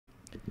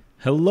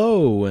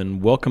Hello,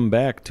 and welcome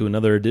back to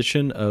another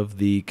edition of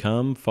the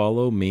Come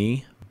Follow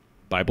Me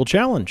Bible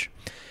Challenge.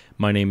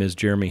 My name is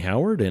Jeremy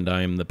Howard, and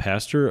I am the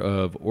pastor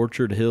of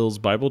Orchard Hills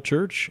Bible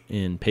Church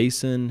in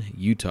Payson,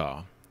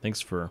 Utah. Thanks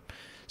for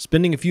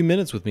spending a few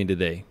minutes with me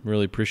today.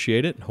 Really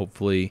appreciate it.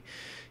 Hopefully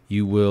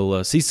you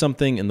will see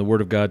something in the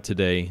Word of God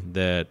today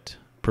that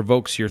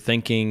provokes your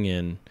thinking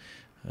and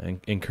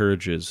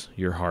encourages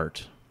your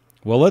heart.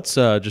 Well, let's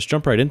just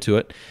jump right into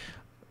it.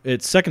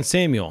 It's 2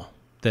 Samuel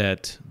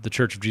that the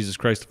Church of Jesus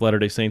Christ of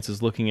Latter-day Saints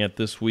is looking at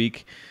this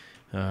week,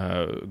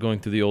 going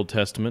through the Old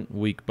Testament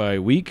week by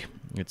week.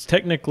 It's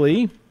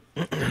technically,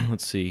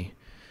 let's see,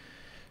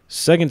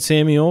 2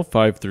 Samuel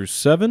 5 through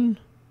 7,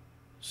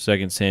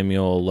 2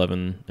 Samuel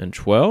 11 and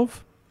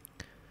 12,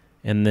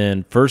 and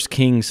then 1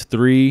 Kings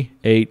 3,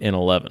 8, and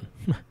 11.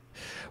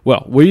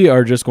 Well, we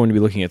are just going to be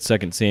looking at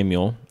 2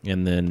 Samuel,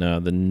 and then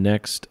the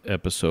next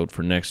episode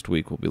for next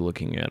week we'll be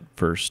looking at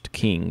 1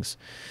 Kings.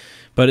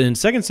 But in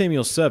 2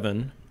 Samuel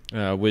 7,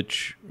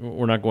 which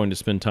we're not going to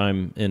spend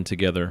time in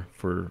together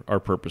for our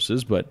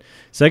purposes, but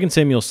 2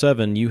 Samuel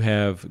 7, you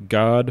have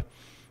God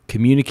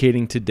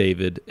communicating to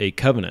David a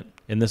covenant,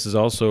 and this is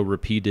also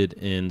repeated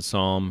in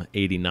Psalm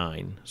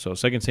 89. So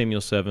 2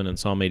 Samuel 7 and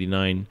Psalm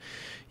 89,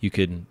 you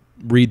could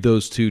read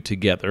those two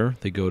together.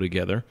 They go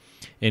together.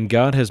 And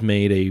God has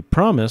made a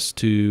promise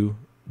to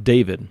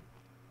David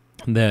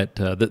that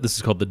this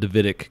is called the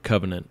Davidic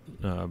covenant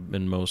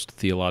in most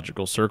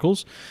theological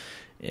circles,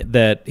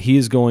 that he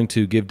is going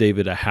to give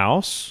David a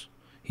house,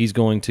 he's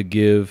going to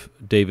give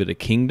David a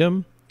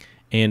kingdom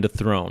and a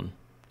throne,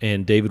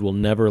 and David will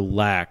never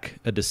lack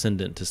a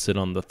descendant to sit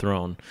on the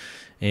throne.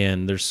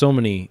 And there's so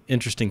many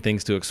interesting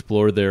things to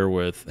explore there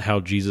with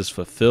how Jesus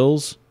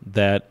fulfills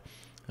that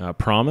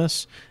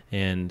promise,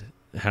 and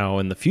how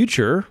in the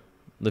future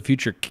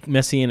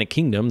messianic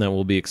kingdom that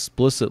will be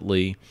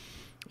explicitly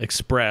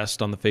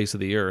expressed on the face of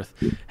the earth,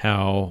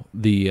 how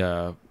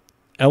the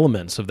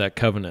elements of that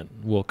covenant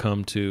will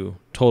come to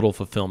total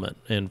fulfillment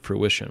and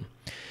fruition.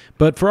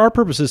 But for our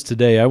purposes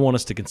today, I want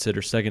us to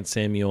consider 2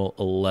 Samuel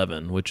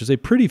 11, which is a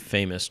pretty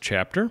famous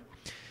chapter.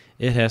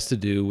 It has to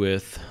do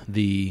with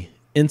the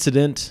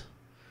incident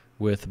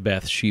with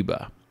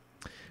Bathsheba.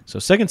 So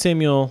 2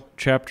 Samuel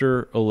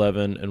chapter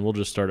 11, and we'll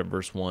just start at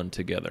verse 1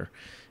 together.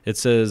 It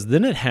says,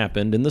 "Then it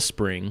happened in the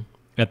spring,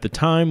 at the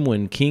time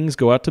when kings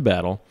go out to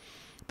battle,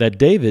 that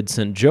David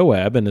sent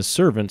Joab and his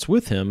servants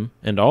with him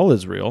and all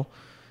Israel,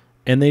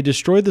 and they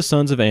destroyed the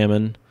sons of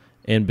Ammon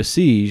and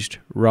besieged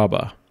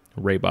Rabbah.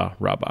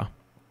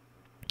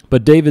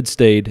 But David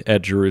stayed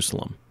at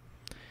Jerusalem."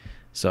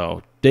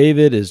 So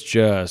David is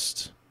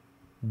just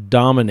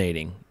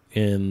dominating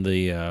in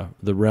the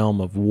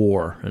realm of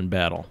war and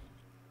battle.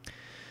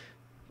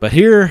 But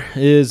here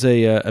is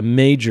a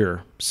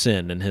major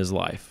sin in his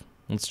life.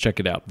 Let's check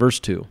it out.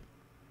 Verse 2.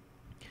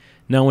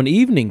 "Now when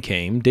evening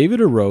came, David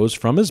arose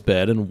from his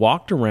bed and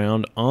walked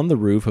around on the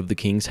roof of the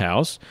king's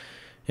house,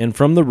 and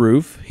from the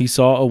roof he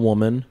saw a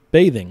woman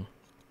bathing.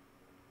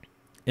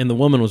 And the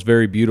woman was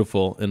very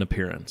beautiful in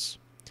appearance."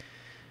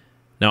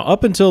 Now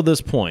up until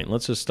this point,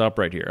 let's just stop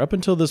right here. Up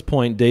until this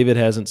point, David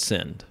hasn't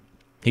sinned.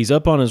 He's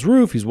up on his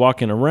roof, he's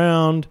walking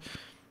around.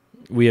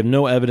 We have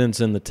no evidence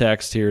in the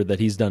text here that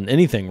he's done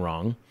anything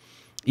wrong.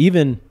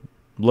 Even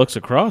looks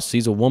across,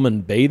 sees a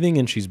woman bathing,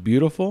 and she's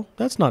beautiful.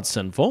 That's not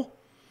sinful.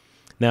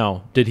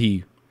 Now, did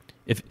he,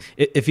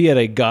 if he had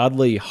a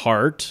godly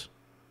heart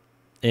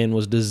and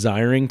was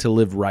desiring to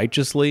live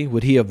righteously,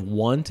 would he have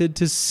wanted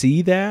to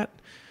see that?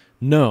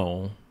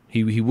 No,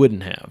 he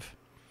wouldn't have.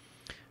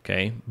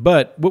 Okay,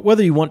 but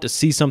whether you want to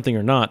see something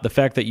or not, the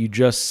fact that you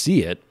just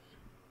see it,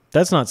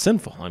 that's not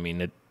sinful. I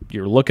mean,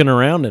 you're looking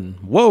around and,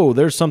 whoa,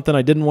 there's something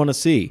I didn't want to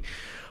see.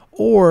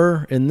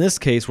 Or, in this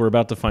case, we're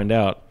about to find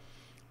out,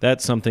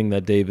 that's something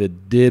that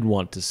David did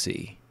want to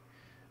see.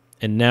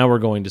 And now we're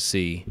going to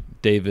see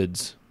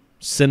David's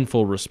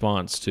sinful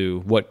response to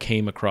what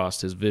came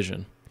across his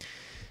vision.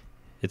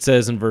 It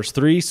says in verse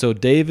 3, "So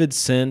David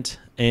sent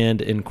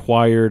and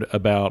inquired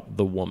about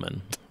the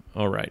woman."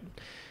 All right.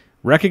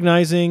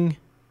 Recognizing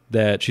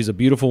that she's a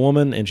beautiful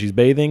woman and she's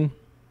bathing,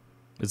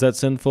 is that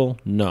sinful?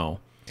 No.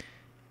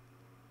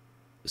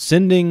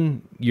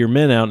 Sending your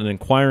men out and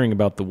inquiring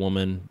about the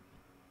woman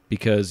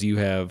because you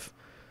have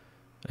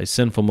a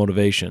sinful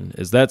motivation,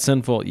 is that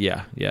sinful?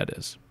 Yeah, it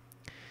is.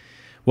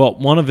 Well,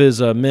 one of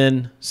his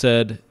men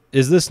said,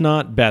 "Is this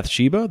not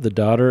Bathsheba, the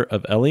daughter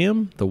of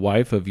Eliam, the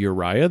wife of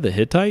Uriah the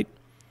Hittite?"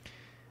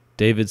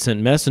 David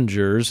sent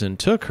messengers and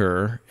took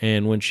her,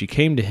 and when she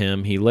came to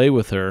him, he lay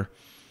with her.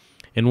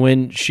 And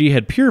when she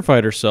had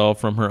purified herself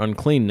from her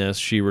uncleanness,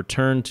 she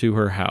returned to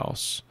her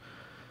house.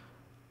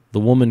 The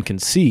woman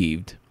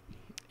conceived,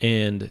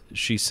 and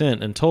she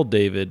sent and told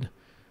David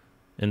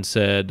and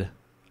said,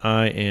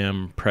 "I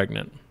am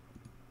pregnant."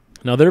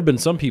 Now, there have been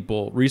some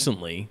people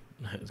recently,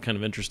 it's kind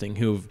of interesting,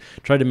 who have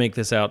tried to make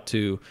this out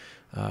to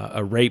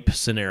a rape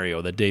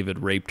scenario, that David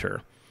raped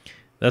her.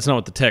 That's not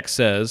what the text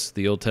says.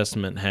 The Old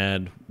Testament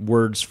had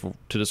words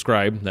to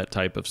describe that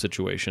type of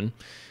situation,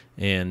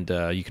 and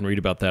you can read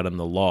about that in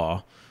the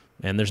law.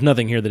 And there's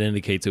nothing here that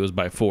indicates it was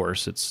by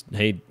force. It's,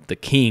 hey, the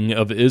king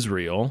of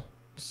Israel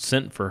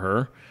sent for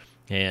her,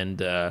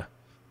 and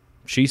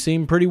she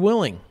seemed pretty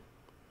willing.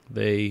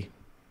 They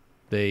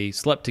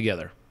slept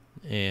together,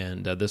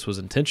 and this was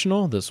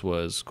intentional. This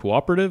was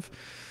cooperative.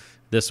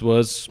 This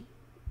was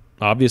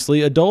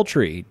obviously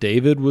adultery.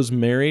 David was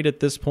married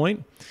at this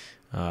point,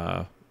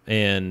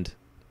 and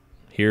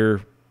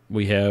here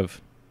we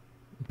have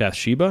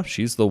Bathsheba.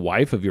 She's the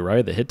wife of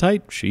Uriah the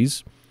Hittite.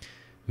 She's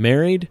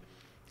married.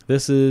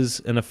 This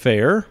is an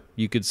affair,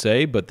 you could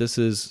say, but this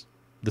is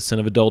the sin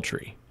of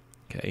adultery,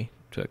 okay?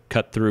 To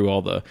cut through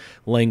all the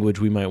language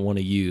we might want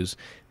to use,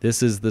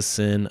 this is the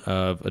sin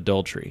of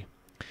adultery.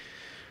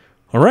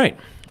 All right.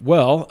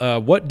 Well,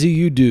 what do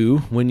you do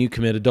when you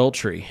commit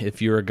adultery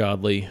if you're a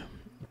godly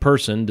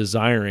person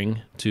desiring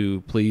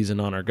to please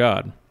and honor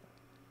God?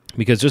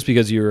 Because just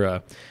because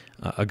you're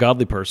a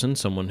godly person,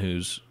 someone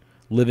who's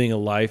living a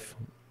life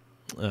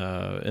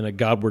in a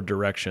Godward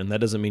direction,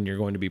 that doesn't mean you're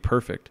going to be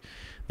perfect.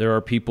 There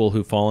are people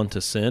who fall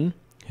into sin,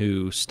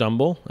 who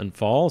stumble and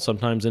fall,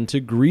 sometimes into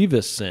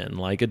grievous sin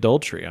like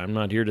adultery. I'm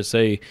not here to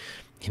say,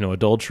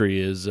 adultery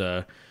is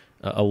a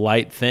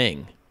light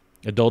thing.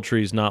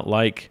 Adultery is not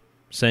like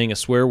saying a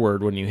swear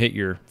word when you hit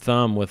your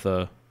thumb with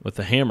a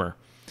hammer.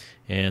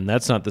 And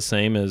that's not the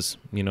same as,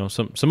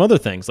 some other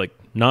things, like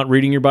not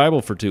reading your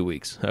Bible for 2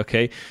 weeks,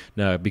 okay?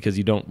 Because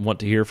you don't want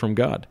to hear from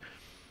God.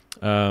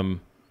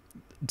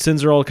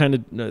 Sins are all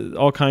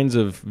kinds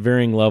of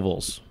varying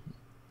levels.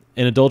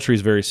 And adultery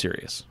is very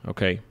serious,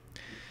 okay?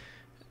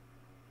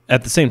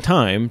 At the same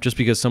time, just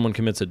because someone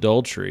commits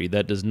adultery,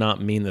 that does not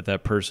mean that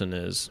that person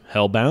is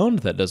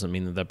hellbound. That doesn't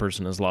mean that that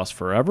person is lost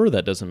forever.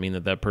 That doesn't mean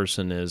that that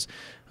person is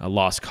a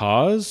lost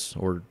cause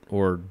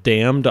or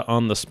damned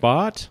on the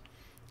spot.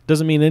 It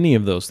doesn't mean any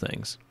of those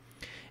things.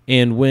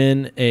 And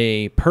when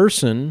a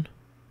person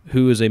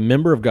who is a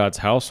member of God's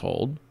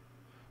household,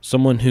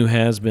 someone who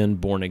has been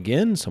born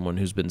again, someone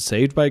who's been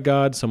saved by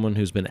God, someone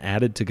who's been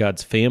added to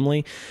God's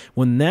family,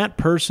 when that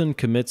person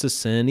commits a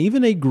sin,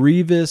 even a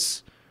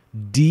grievous,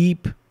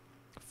 deep,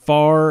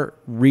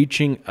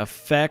 far-reaching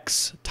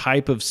effects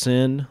type of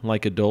sin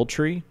like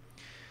adultery,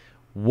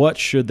 what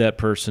should that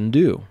person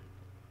do?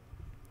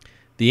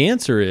 The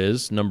answer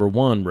is, number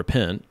one,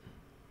 repent,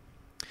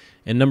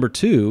 and number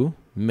two,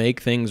 make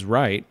things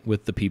right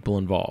with the people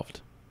involved.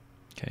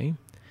 Okay?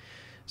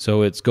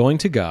 So it's going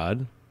to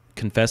God,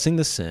 confessing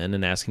the sin,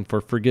 and asking for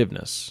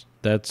forgiveness.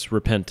 That's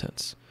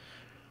repentance.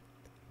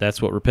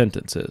 That's what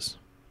repentance is.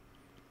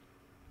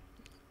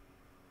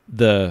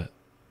 The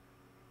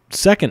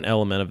second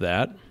element of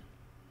that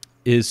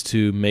is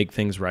to make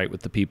things right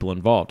with the people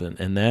involved.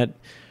 And that,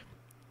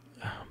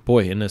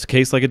 boy, in this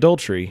case like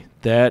adultery,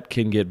 that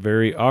can get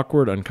very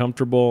awkward,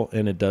 uncomfortable,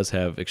 and it does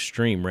have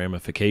extreme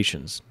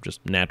ramifications,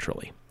 just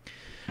naturally.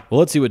 Well,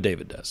 let's see what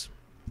David does.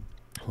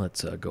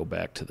 Let's go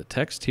back to the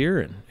text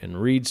here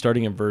and read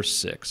starting in verse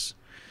 6.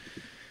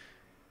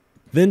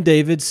 Then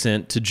David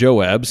sent to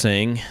Joab,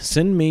 saying,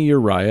 "Send me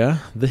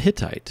Uriah the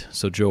Hittite."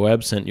 So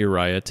Joab sent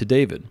Uriah to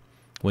David.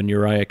 When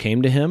Uriah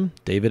came to him,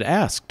 David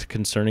asked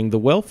concerning the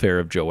welfare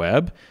of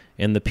Joab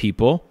and the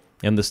people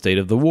and the state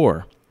of the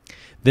war.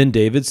 Then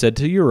David said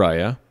to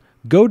Uriah,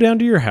 "Go down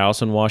to your house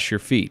and wash your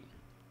feet."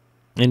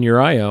 And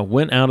Uriah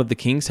went out of the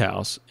king's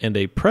house, and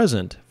a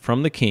present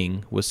from the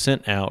king was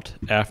sent out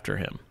after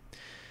him.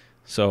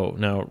 So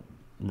now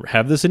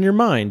have this in your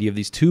mind. You have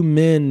these two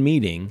men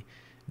meeting.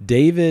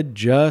 David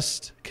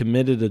just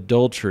committed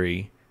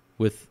adultery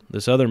with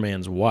this other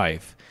man's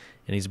wife,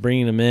 and he's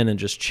bringing him in and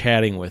just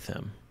chatting with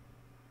him.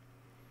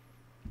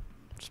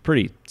 It's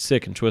pretty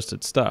sick and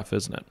twisted stuff,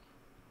 isn't it?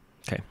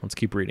 Okay, let's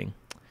keep reading.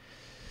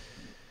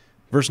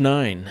 Verse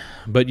 9,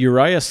 "But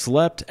Uriah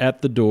slept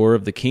at the door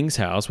of the king's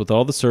house with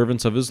all the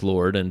servants of his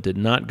lord, and did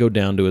not go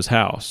down to his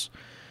house.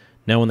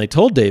 Now when they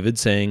told David,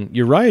 saying,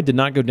 'Uriah did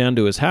not go down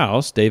to his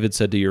house,' David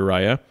said to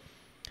Uriah,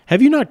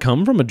 'Have you not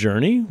come from a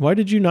journey? Why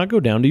did you not go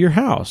down to your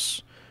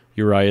house?'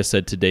 Uriah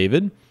said to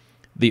David,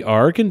 'The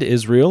ark and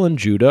Israel and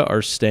Judah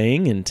are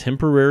staying in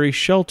temporary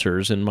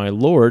shelters, and my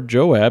lord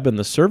Joab and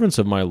the servants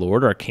of my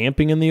lord are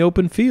camping in the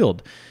open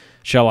field.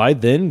 Shall I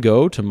then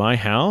go to my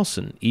house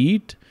and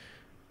eat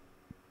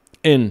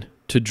and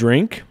to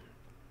drink?'"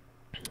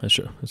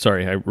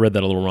 Sorry, I read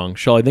that a little wrong.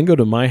 "Shall I then go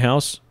to my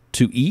house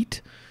to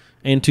eat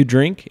and to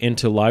drink and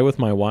to lie with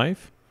my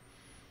wife?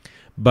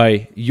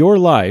 By your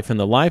life and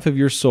the life of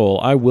your soul,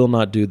 I will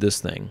not do this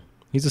thing."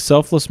 He's a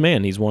selfless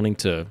man. He's wanting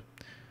to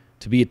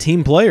be a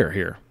team player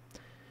here.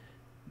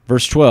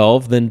 Verse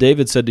 12, "Then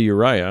David said to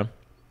Uriah,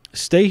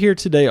 'Stay here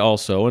today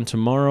also, and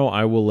tomorrow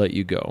I will let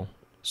you go.'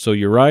 So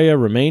Uriah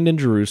remained in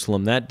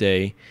Jerusalem that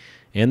day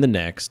and the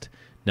next.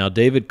 Now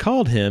David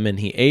called him, and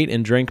he ate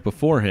and drank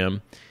before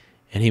him,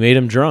 and he made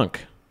him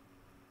drunk.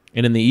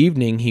 And in the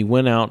evening he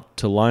went out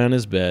to lie on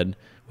his bed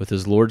with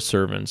his Lord's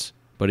servants,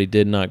 but he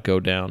did not go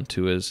down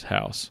to his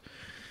house."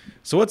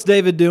 So what's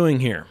David doing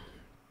here?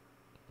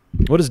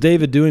 What is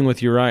David doing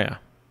with Uriah?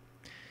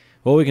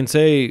 Well, we can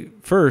say,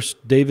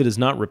 first, David is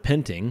not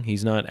repenting.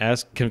 He's not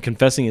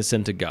confessing his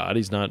sin to God.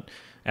 He's not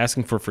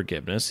asking for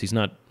forgiveness. He's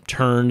not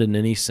turned in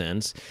any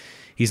sense.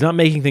 He's not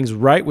making things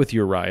right with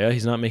Uriah.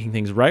 He's not making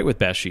things right with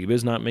Bathsheba.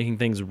 He's not making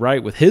things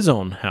right with his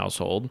own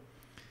household.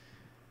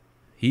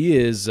 He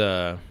is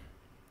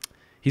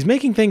he's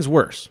making things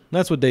worse.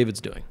 That's what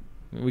David's doing.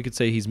 We could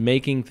say he's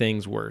making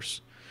things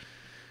worse.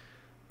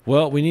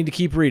 Well, we need to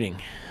keep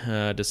reading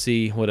to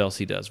see what else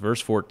he does.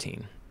 Verse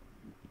 14.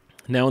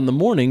 Now in the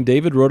morning,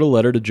 David wrote a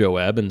letter to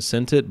Joab and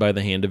sent it by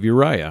the hand of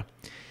Uriah.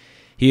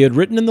 He had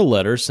written in the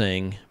letter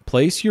saying,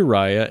 "Place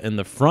Uriah in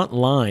the front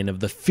line of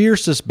the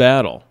fiercest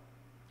battle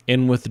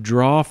and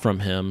withdraw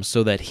from him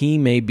so that he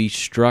may be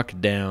struck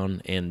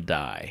down and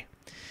die."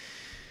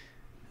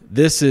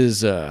 This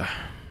is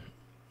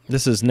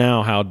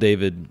now how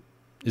David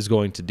is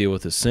going to deal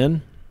with his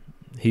sin.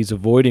 He's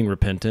avoiding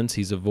repentance.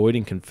 He's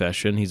avoiding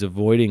confession. He's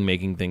avoiding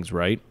making things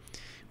right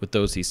with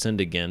those he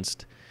sinned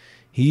against.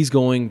 He's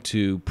going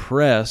to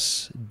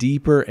press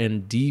deeper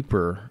and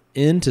deeper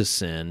into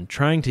sin,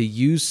 trying to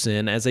use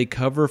sin as a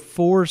cover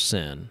for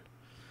sin.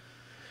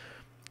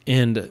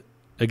 And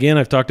again,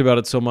 I've talked about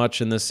it so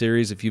much in this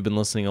series. If you've been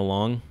listening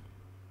along,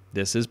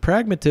 this is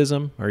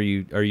pragmatism. Are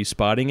you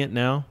spotting it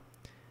now?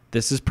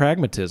 This is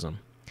pragmatism.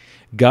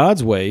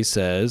 God's way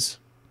says,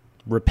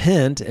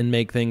 repent and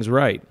make things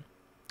right.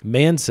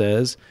 Man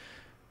says,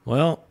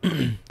 well,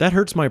 that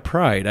hurts my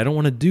pride. I don't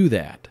want to do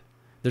that.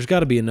 There's got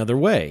to be another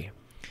way.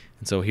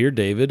 And so here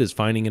David is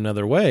finding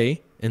another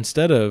way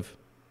instead of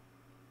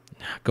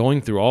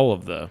going through all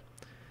of the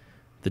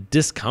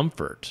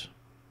discomfort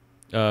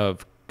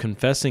of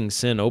confessing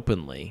sin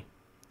openly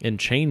and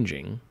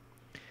changing.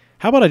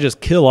 How about I just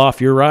kill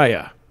off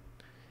Uriah?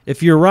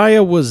 If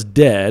Uriah was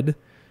dead,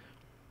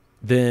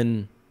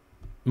 then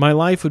my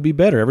life would be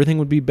better. Everything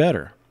would be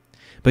better.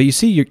 But you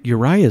see,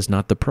 Uriah is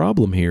not the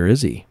problem here,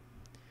 is he?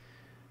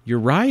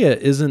 Uriah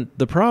isn't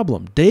the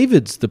problem.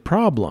 David's the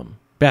problem.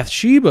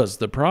 Bathsheba's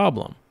the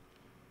problem.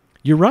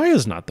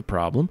 Uriah's not the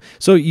problem.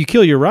 So you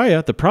kill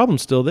Uriah, the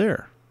problem's still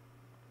there.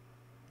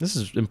 This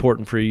is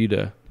important for you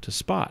to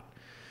spot.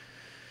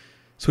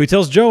 So he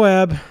tells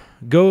Joab,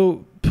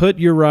 go put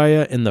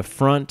Uriah in the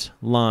front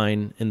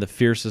line in the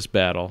fiercest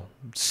battle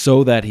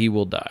so that he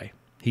will die.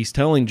 He's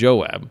telling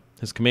Joab,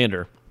 his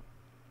commander,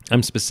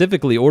 I'm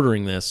specifically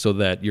ordering this so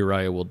that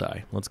Uriah will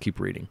die. Let's keep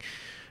reading.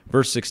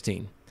 Verse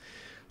 16.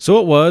 So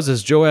it was,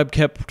 as Joab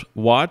kept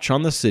watch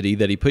on the city,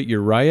 that he put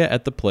Uriah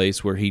at the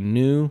place where he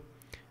knew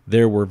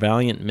there were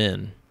valiant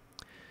men.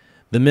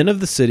 The men of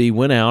the city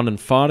went out and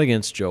fought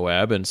against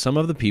Joab, and some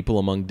of the people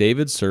among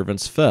David's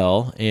servants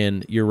fell,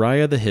 and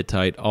Uriah the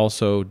Hittite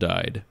also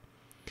died.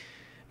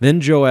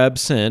 Then Joab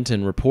sent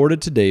and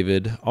reported to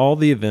David all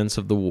the events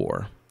of the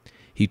war.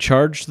 He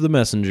charged the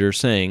messenger,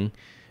 saying,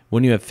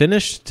 when you have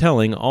finished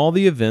telling all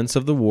the events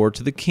of the war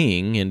to the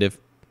king, and if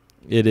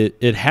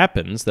it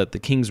happens that the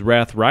king's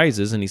wrath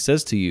rises, and he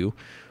says to you,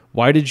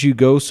 why did you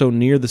go so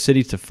near the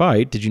city to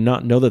fight? Did you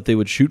not know that they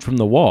would shoot from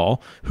the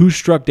wall? Who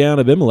struck down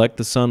Abimelech,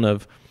 the son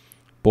of...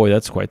 Boy,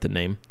 that's quite the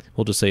name.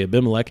 We'll just say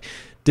Abimelech.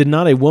 Did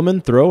not a woman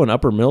throw an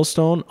upper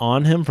millstone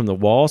on him from the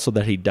wall so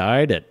that he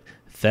died at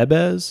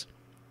Thebez?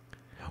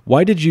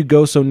 Why did you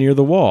go so near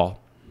the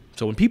wall?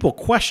 So when people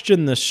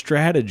question the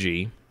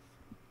strategy,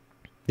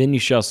 then you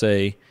shall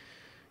say,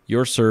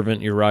 your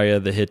servant Uriah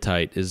the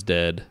Hittite is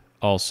dead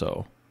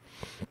also.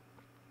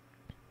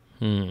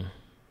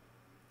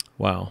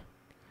 Wow.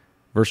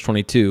 Verse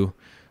 22,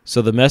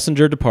 so the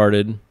messenger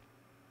departed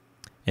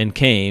and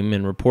came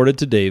and reported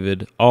to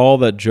David all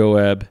that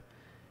Joab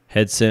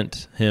had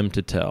sent him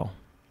to tell.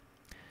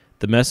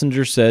 The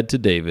messenger said to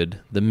David,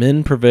 the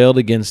men prevailed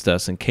against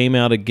us and came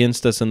out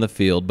against us in the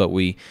field, but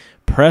we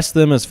pressed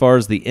them as far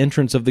as the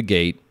entrance of the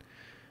gate.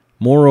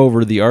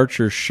 Moreover, the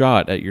archers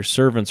shot at your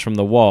servants from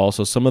the wall,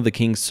 so some of the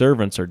king's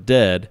servants are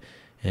dead,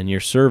 and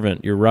your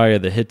servant Uriah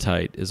the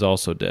Hittite is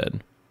also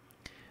dead.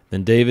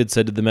 Then David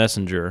said to the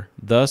messenger,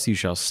 thus you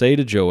shall say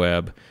to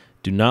Joab,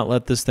 do not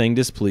let this thing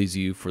displease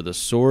you, for the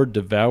sword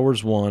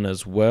devours one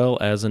as well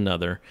as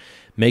another.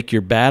 Make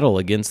your battle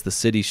against the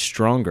city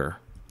stronger,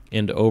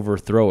 and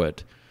overthrow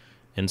it,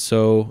 and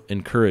so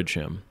encourage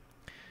him.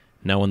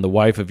 Now when the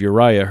wife of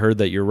Uriah heard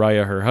that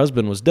Uriah her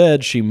husband was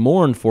dead, she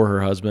mourned for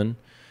her husband.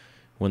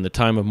 When the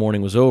time of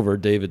mourning was over,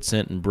 David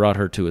sent and brought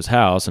her to his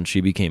house, and she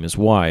became his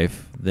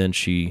wife. Then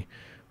she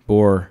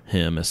bore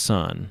him a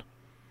son.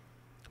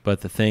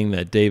 But the thing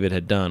that David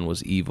had done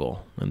was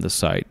evil in the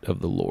sight of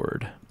the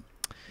Lord.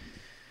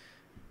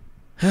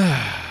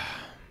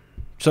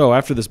 So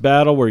after this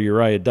battle where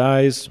Uriah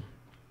dies,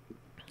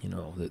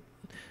 that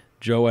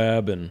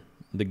Joab and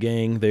the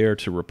gang there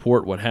to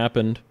report what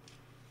happened.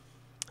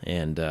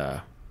 And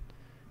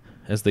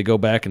as they go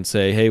back and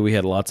say, hey, we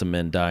had lots of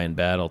men die in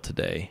battle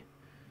today.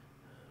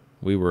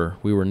 We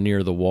were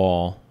near the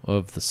wall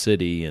of the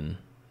city, and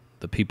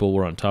the people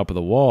were on top of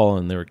the wall,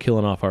 and they were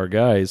killing off our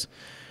guys.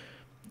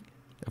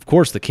 Of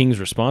course, the king's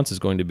response is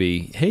going to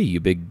be, hey,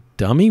 you big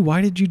dummy, why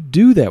did you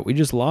do that? We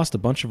just lost a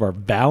bunch of our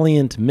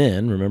valiant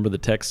men. Remember, the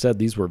text said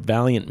these were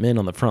valiant men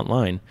on the front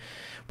line.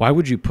 Why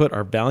would you put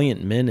our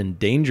valiant men in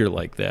danger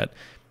like that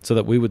so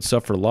that we would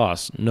suffer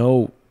loss?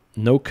 No,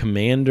 No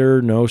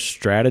commander, no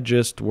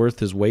strategist worth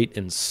his weight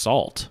in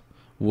salt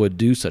would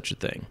do such a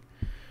thing.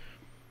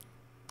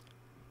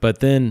 But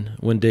then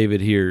when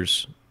David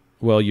hears,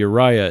 well,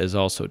 Uriah is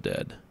also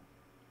dead.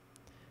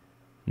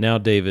 Now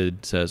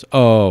David says,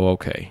 oh,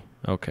 okay.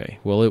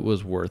 Well, it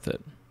was worth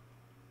it.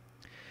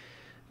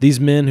 These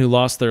men who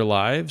lost their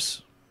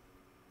lives,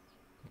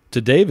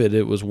 to David,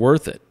 it was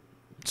worth it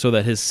so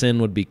that his sin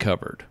would be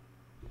covered.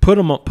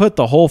 Put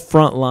the whole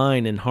front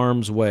line in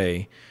harm's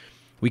way.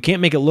 We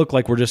can't make it look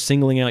like we're just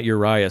singling out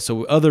Uriah,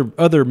 so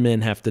other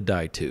men have to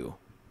die too.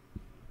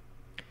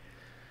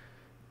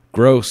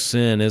 Gross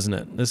sin, isn't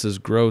it? This is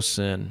gross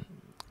sin.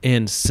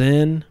 And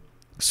sin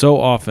so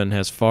often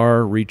has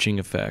far-reaching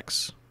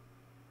effects.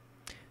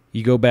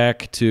 You go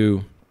back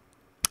to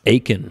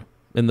Achan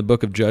in the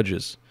book of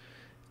Judges.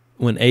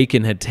 When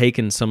Achan had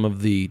taken some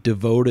of the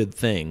devoted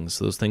things,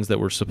 those things that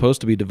were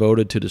supposed to be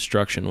devoted to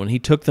destruction, when he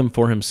took them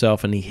for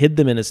himself and he hid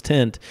them in his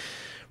tent,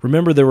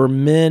 remember there were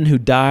men who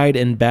died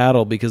in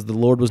battle because the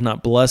Lord was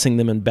not blessing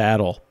them in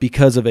battle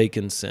because of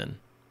Achan's sin.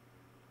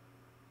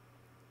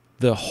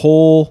 The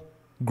whole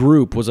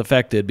group was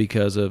affected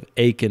because of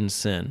Achan's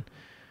sin.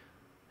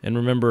 And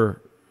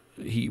remember,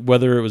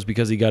 whether it was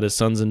because he got his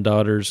sons and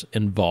daughters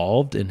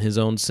involved in his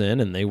own sin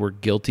and they were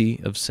guilty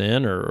of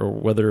sin, or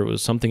whether it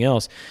was something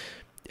else,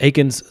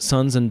 Achan's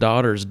sons and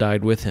daughters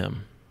died with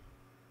him.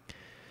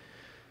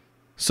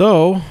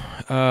 So,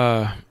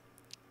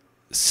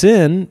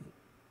 sin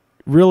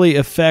really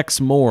affects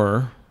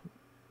more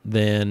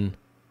than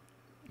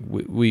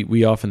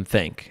we often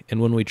think. And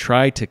when we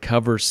try to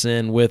cover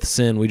sin with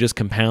sin, we just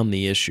compound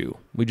the issue.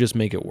 We just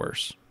make it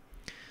worse.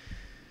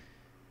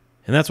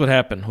 And that's what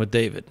happened with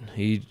David.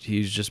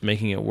 He's just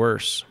making it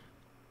worse.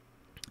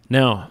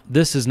 Now,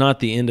 this is not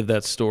the end of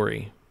that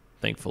story,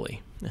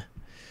 thankfully.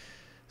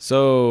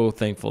 So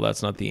thankful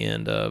that's not the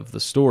end of the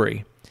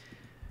story.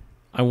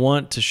 I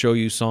want to show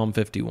you Psalm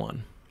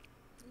 51.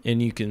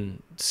 And you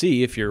can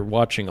see if you're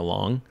watching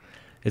along.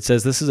 It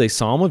says this is a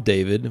Psalm of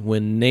David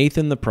when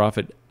Nathan the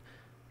prophet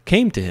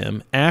came to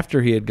him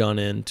after he had gone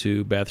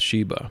into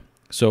Bathsheba.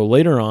 So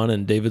later on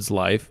in David's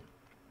life,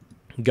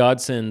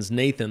 God sends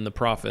Nathan the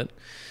prophet.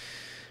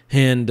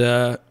 And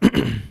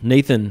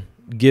Nathan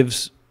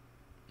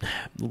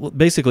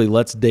basically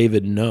lets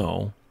David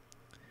know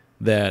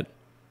that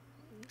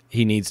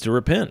he needs to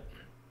repent.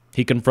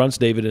 He confronts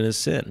David in his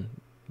sin.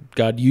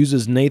 God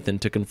uses Nathan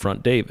to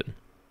confront David.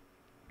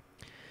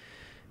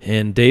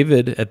 And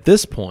David, at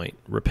this point,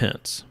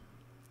 repents.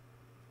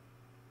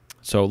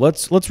 So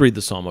let's read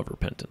the Psalm of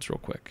Repentance real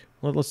quick.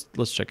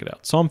 Let's check it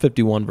out. Psalm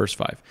 51, verse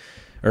 5.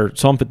 Or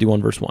Psalm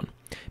 51, verse 1.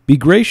 Be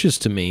gracious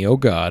to me, O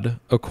God,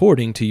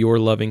 according to your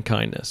loving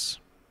kindness.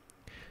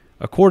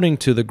 According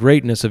to the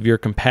greatness of your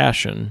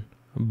compassion,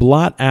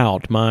 blot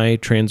out my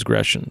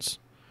transgressions.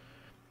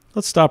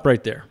 Let's stop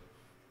right there.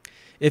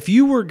 If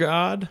you were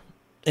God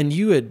and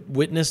you had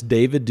witnessed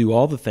David do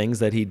all the things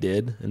that he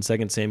did in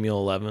 2 Samuel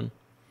 11,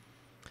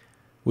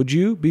 would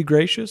you be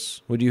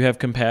gracious? Would you have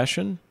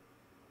compassion?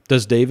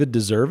 Does David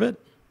deserve it?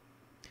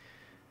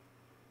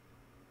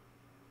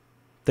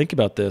 Think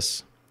about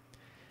this.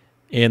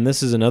 And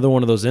this is another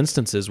one of those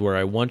instances where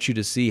I want you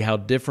to see how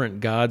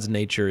different God's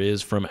nature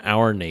is from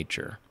our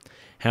nature.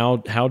 How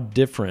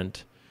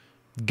different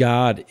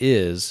God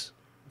is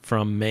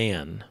from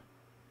man.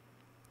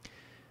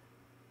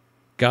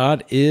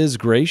 God is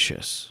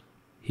gracious.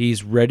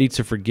 He's ready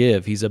to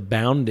forgive. He's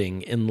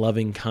abounding in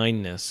loving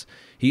kindness.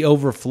 He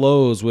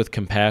overflows with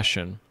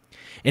compassion.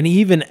 And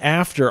even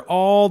after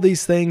all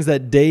these things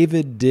that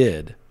David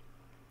did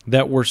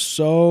that were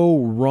so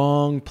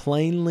wrong,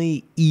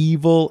 plainly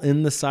evil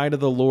in the sight of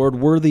the Lord,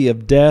 worthy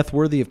of death,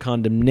 worthy of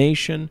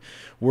condemnation,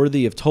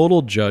 worthy of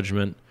total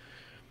judgment,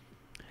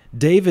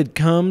 David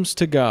comes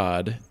to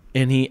God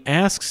and he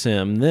asks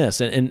him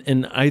this.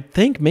 And I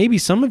think maybe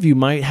some of you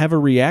might have a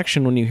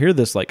reaction when you hear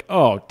this, like,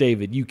 oh,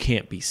 David, you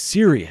can't be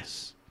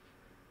serious.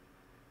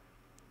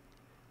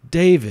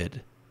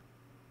 David,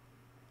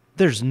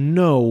 there's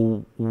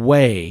no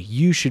way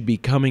you should be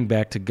coming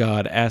back to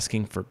God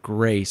asking for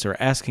grace or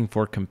asking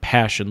for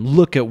compassion.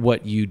 Look at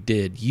what you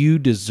did. You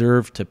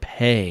deserve to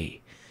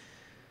pay.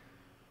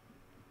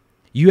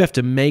 You have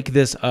to make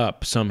this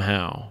up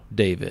somehow,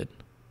 David.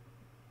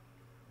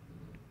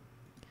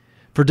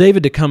 For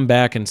David to come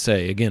back and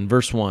say, again,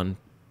 verse 1,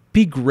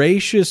 be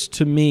gracious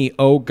to me,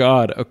 O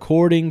God,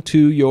 according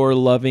to your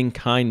loving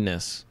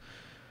kindness.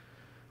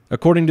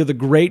 According to the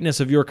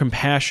greatness of your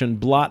compassion,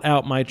 blot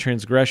out my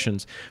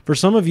transgressions. For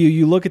some of you,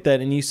 you look at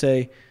that and you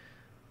say,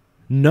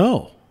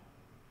 no,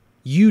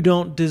 you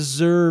don't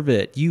deserve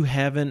it. You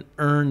haven't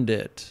earned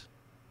it.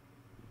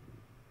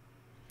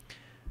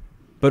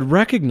 But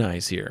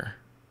recognize here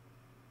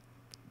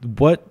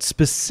what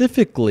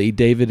specifically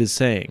David is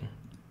saying.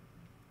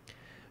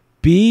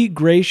 Be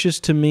gracious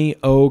to me,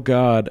 O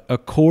God,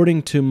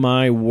 according to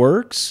my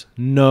works?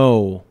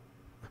 No.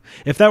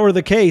 If that were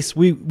the case,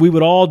 we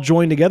would all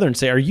join together and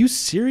say, are you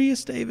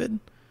serious, David?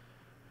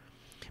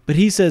 But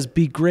he says,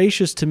 be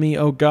gracious to me,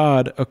 O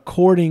God,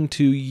 according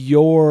to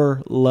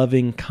your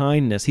loving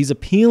kindness. He's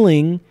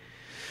appealing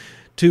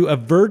to a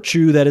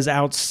virtue that is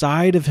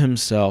outside of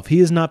himself. He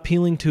is not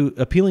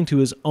appealing to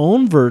his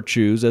own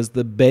virtues as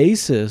the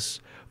basis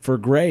for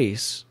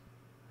grace.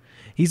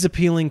 He's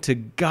appealing to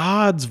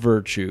God's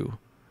virtue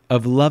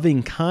of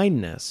loving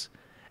kindness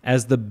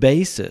as the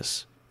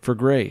basis for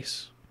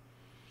grace.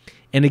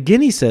 And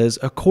again he says,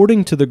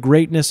 according to the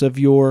greatness of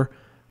your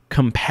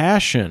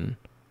compassion,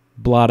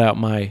 blot out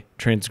my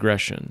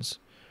transgressions.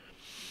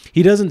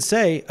 He doesn't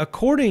say,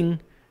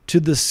 according to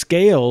the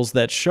scales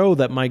that show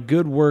that my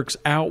good works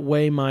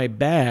outweigh my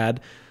bad,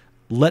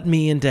 let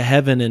me into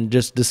heaven and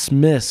just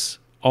dismiss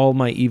all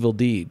my evil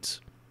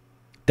deeds.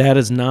 That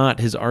is not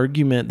his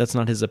argument. That's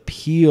not his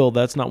appeal.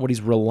 That's not what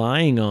he's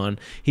relying on.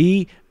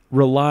 He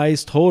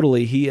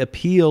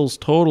appeals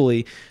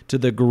totally to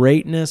the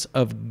greatness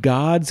of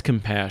God's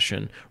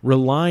compassion,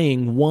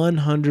 relying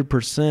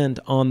 100%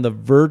 on the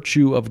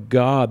virtue of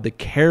God, the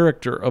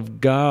character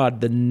of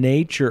God, the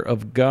nature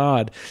of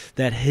God,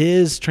 that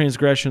his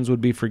transgressions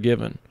would be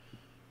forgiven.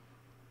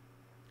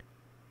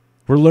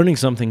 We're learning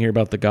something here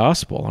about the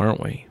gospel,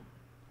 aren't we?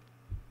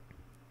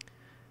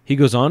 He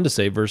goes on to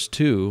say, verse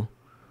 2,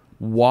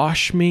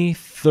 wash me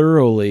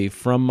thoroughly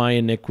from my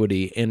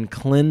iniquity and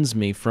cleanse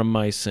me from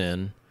my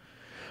sin.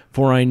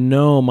 For I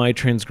know my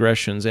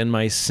transgressions, and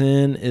my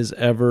sin is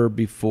ever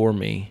before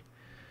me.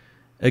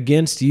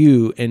 Against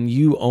you and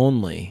you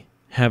only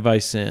have I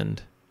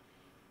sinned,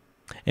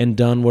 and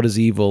done what is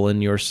evil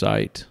in your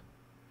sight,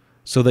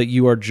 so that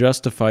you are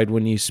justified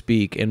when you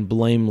speak, and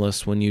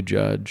blameless when you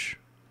judge.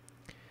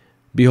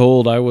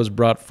 Behold, I was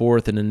brought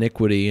forth in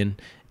iniquity,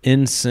 and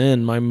in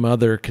sin my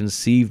mother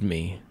conceived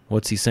me.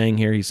 What's he saying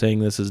here? He's saying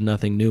this is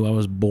nothing new. I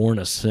was born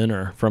a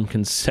sinner from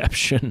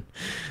conception.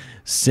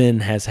 Sin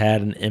has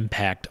had an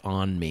impact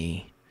on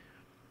me.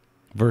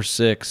 Verse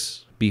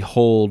 6,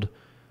 behold,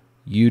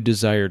 you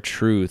desire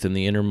truth in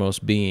the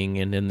innermost being,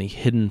 and in the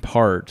hidden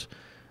part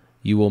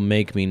you will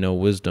make me know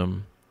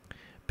wisdom.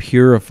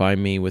 Purify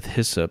me with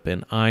hyssop,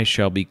 and I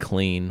shall be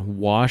clean.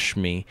 Wash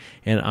me,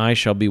 and I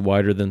shall be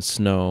whiter than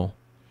snow.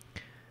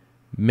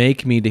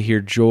 Make me to hear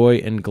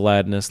joy and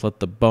gladness. Let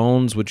the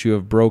bones which you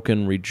have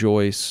broken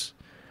rejoice.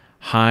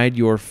 Hide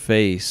your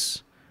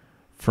face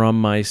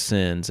from my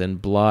sins,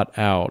 and blot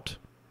out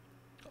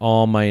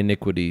all my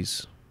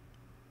iniquities.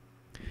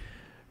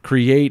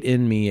 Create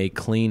in me a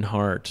clean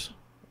heart,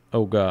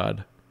 O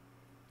God,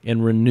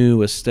 and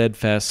renew a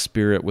steadfast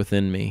spirit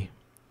within me.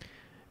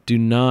 Do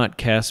not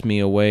cast me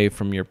away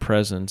from your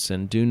presence,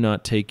 and do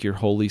not take your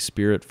Holy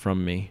Spirit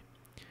from me.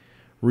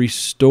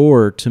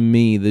 Restore to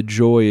me the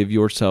joy of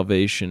your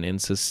salvation,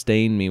 and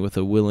sustain me with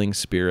a willing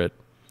spirit.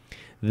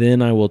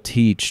 Then I will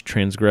teach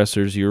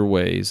transgressors your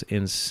ways,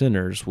 and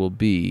sinners will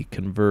be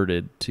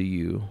converted to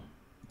you.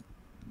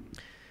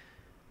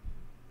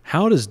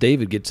 How does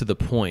David get to the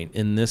point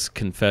in this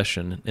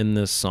confession, in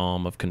this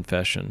psalm of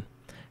confession?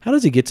 How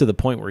does he get to the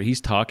point where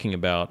he's talking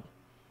about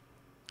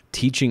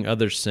teaching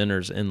other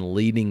sinners and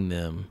leading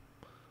them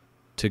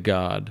to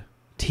God,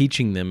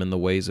 teaching them in the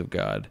ways of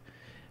God,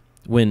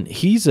 when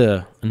he's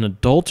an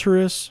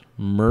adulterous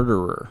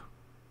murderer?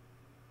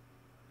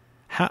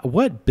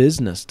 What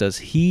business does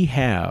he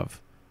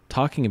have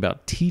talking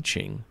about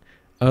teaching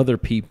other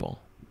people?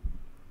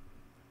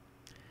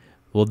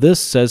 Well, this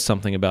says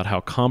something about how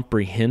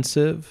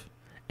comprehensive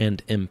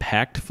and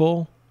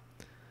impactful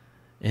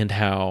and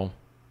how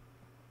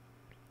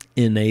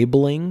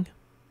enabling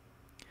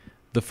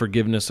the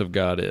forgiveness of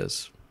God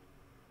is.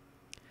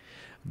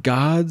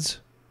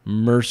 God's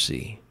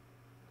mercy,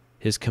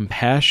 his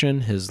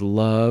compassion, his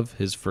love,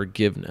 his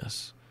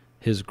forgiveness,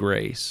 his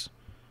grace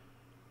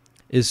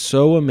is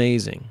so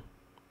amazing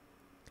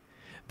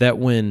that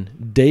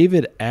when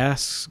David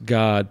asks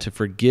God to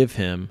forgive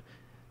him,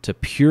 to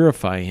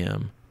purify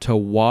him, to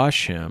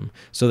wash him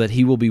so that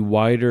he will be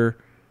whiter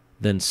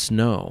than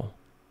snow,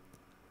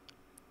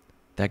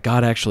 that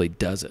God actually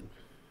does it.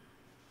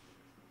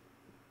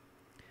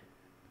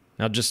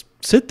 Now just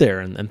sit there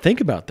and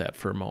think about that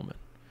for a moment.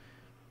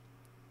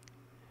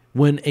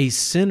 When a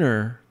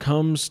sinner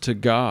comes to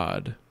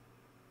God,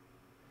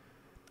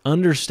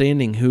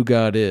 understanding who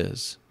God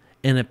is,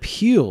 and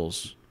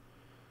appeals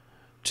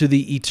to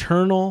the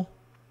eternal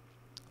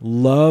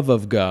love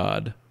of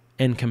God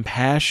and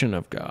compassion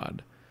of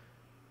God,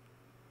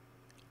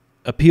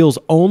 appeals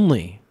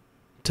only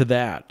to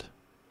that,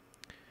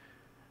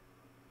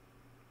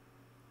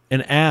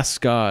 and asks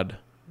God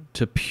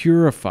to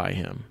purify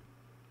him,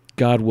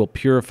 God will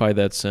purify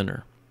that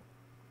sinner.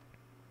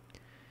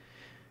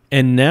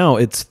 And now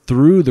it's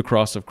through the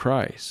cross of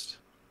Christ.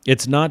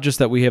 It's not just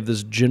that we have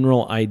this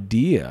general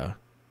idea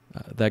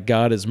that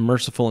God is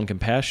merciful and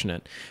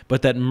compassionate,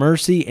 but that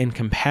mercy and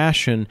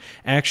compassion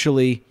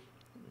actually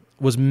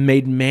was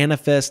made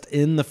manifest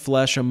in the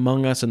flesh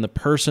among us in the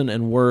person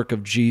and work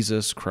of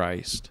Jesus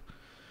Christ.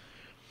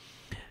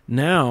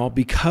 Now,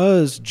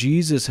 because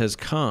Jesus has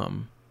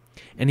come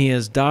and he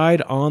has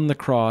died on the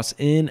cross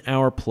in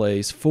our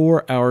place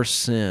for our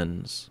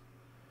sins,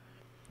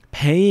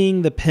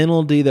 paying the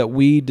penalty that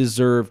we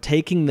deserve,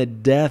 taking the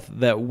death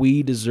that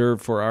we deserve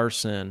for our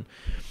sin,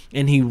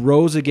 and he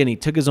rose again. He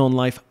took his own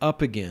life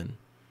up again,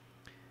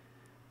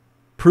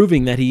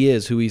 proving that he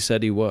is who he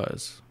said he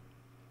was.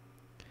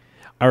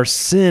 Our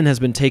sin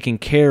has been taken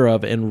care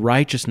of, and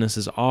righteousness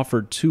is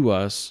offered to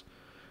us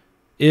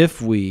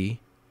if we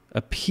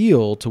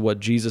appeal to what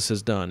Jesus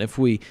has done. If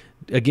we,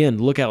 again,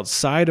 look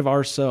outside of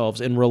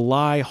ourselves and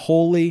rely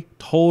wholly,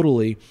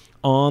 totally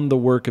on the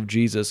work of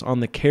Jesus,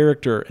 on the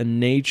character and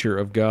nature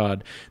of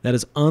God that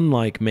is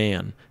unlike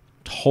man,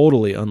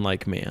 totally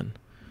unlike man,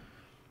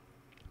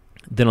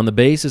 then on the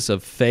basis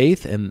of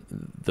faith, and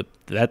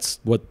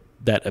that's what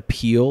that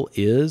appeal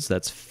is,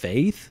 that's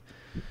faith,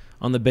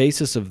 on the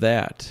basis of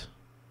that,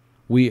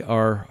 we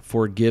are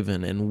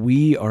forgiven and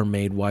we are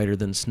made whiter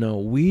than snow.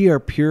 We are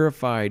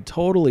purified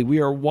totally. We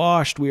are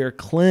washed. We are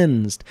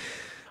cleansed.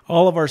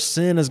 All of our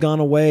sin has gone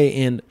away,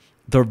 and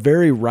the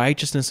very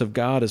righteousness of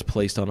God is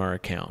placed on our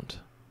account.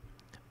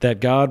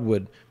 That God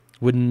would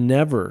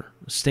never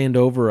stand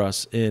over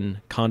us in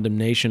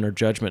condemnation or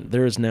judgment.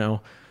 There is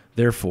now,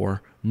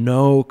 therefore,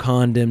 no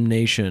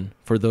condemnation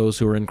for those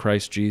who are in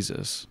Christ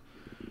Jesus.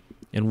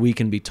 And we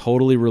can be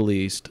totally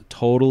released,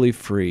 totally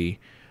free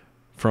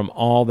from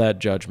all that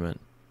judgment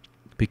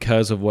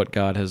because of what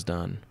God has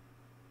done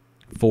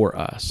for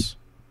us.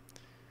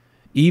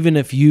 Even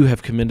if you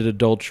have committed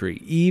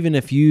adultery, even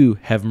if you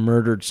have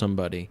murdered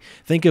somebody,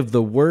 think of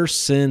the worst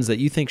sins that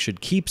you think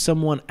should keep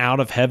someone out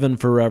of heaven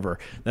forever,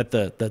 that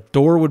the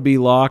door would be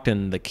locked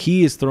and the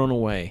key is thrown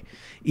away.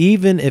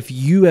 Even if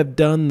you have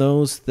done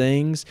those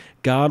things,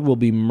 God will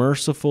be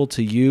merciful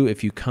to you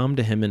if you come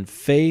to him in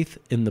faith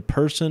in the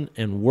person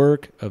and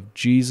work of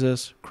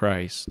Jesus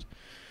Christ.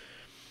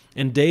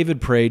 And David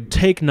prayed,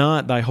 "Take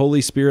not thy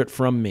Holy Spirit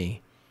from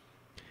me."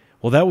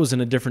 Well, that was in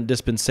a different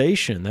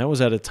dispensation. That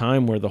was at a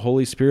time where the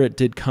Holy Spirit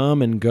did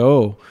come and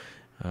go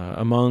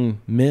among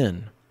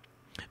men.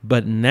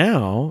 But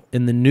now,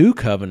 in the new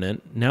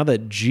covenant, now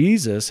that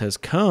Jesus has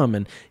come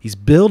and he's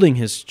building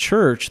his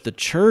church, the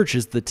church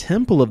is the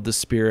temple of the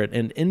Spirit,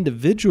 and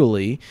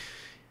individually,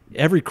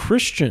 every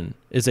Christian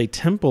is a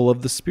temple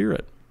of the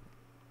Spirit.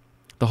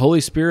 The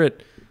Holy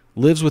Spirit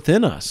lives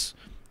within us.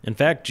 In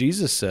fact,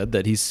 Jesus said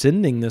that he's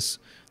sending this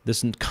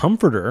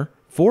comforter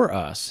for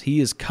us. He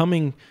is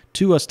coming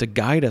to us to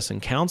guide us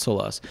and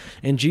counsel us.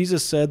 And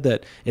Jesus said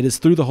that it is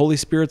through the Holy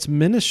Spirit's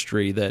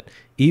ministry that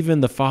even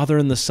the Father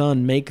and the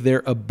Son make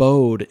their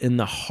abode in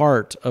the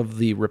heart of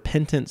the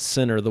repentant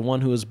sinner, the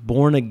one who is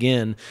born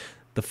again.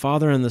 The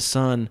Father and the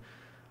Son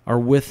are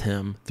with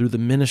him through the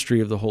ministry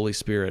of the Holy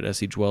Spirit as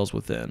he dwells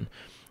within.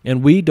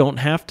 And we don't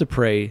have to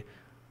pray,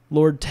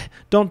 "Lord,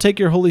 don't take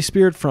your Holy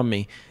Spirit from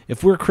me."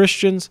 If we're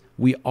Christians,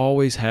 we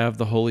always have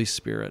the Holy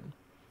Spirit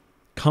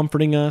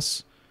comforting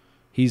us.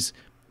 He's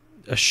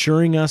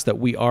assuring us that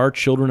we are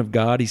children of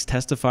God. He's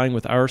testifying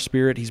with our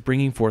spirit. He's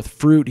bringing forth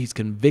fruit. He's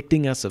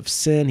convicting us of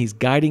sin. He's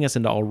guiding us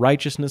into all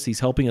righteousness. He's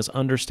helping us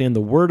understand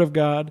the Word of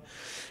God,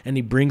 and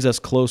he brings us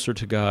closer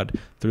to God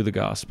through the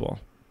gospel.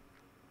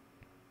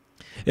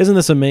 Isn't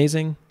this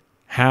amazing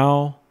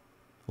how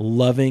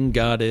loving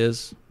God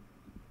is?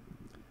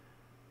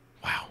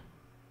 Wow.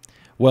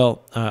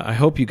 Well, I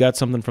hope you got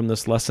something from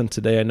this lesson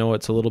today. I know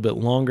it's a little bit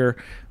longer,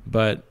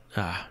 but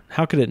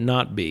how could it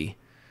not be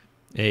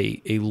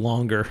a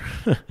longer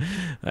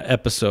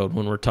episode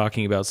when we're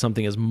talking about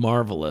something as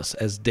marvelous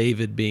as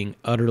David being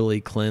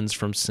utterly cleansed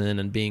from sin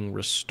and being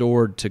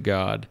restored to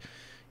God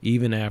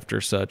even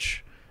after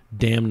such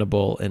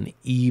damnable and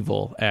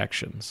evil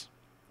actions?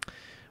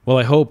 Well,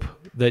 I hope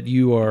that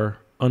you are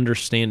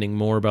understanding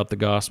more about the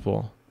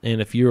gospel. And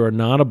if you are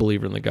not a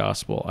believer in the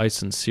gospel, I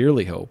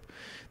sincerely hope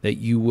that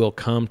you will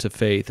come to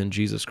faith in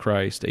Jesus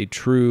Christ, a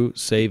true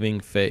saving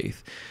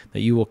faith,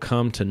 that you will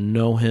come to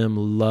know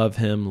him, love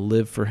him,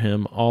 live for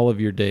him all of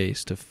your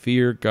days, to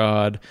fear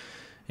God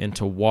and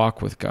to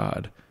walk with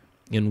God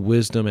in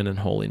wisdom and in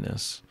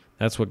holiness.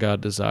 That's what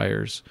God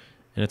desires.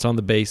 And it's on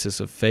the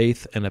basis of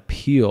faith and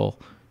appeal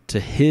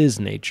to his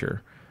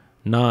nature,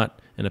 not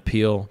an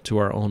appeal to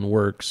our own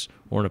works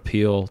or an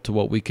appeal to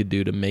what we could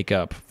do to make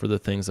up for the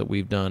things that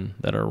we've done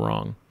that are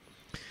wrong.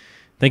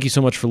 Thank you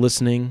so much for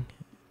listening.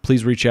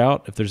 Please reach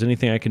out if there's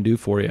anything I can do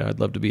for you. I'd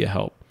love to be a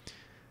help.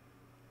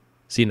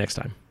 See you next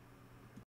time.